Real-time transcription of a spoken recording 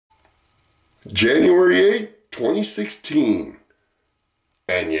January 8th, 2016.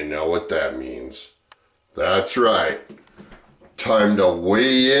 And you know what that means. That's right. Time to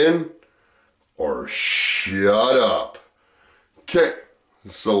weigh in or shut up. Okay,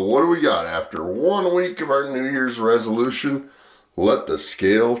 so what do we got? After 1 week of our New Year's resolution, let the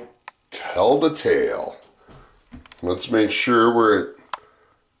scale tell the tale. Let's make sure we're at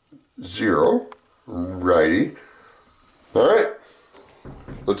 0. Righty. All right.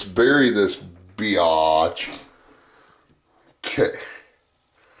 Let's bury this biatch. Okay.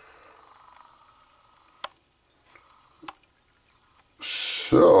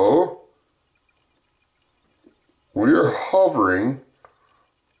 So, we're hovering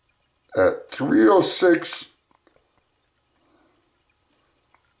at 306,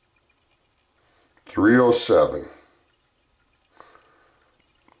 307.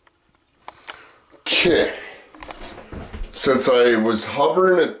 Okay. Since I was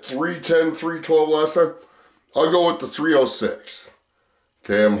hovering at 310, 312 last time, I'll go with the 306.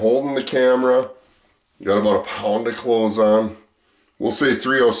 Okay, I'm holding the camera. Got about a pound of clothes on. We'll say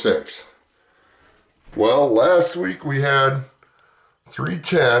 306. Well, last week we had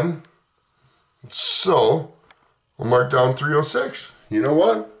 310. So, I'll mark down 306. You know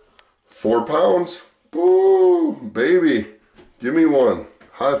what? 4 pounds. Woo, baby. Give me one.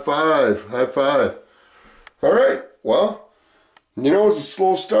 High five. High five. All right. Well, you know, it's a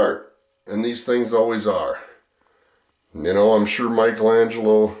slow start. And these things always are. You know, I'm sure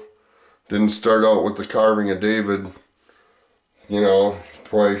Michelangelo didn't start out with the carving of David. You know,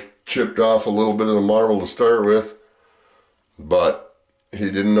 probably chipped off a little bit of the marble to start with. But he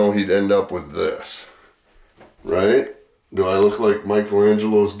didn't know he'd end up with this. Right? Do I look like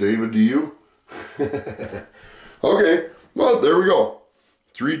Michelangelo's David to you? Okay, well, there we go.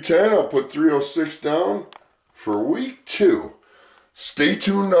 310, I'll put 306 down for week 2. Stay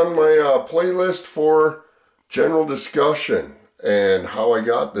tuned on my playlist for general discussion and how I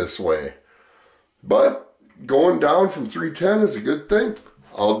got this way. But going down from 310 is a good thing.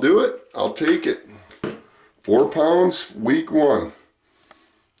 I'll do it. I'll take it. 4 pounds, week 1.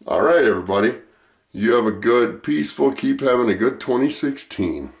 All right, everybody. You have a good, peaceful, keep having a good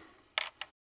 2016.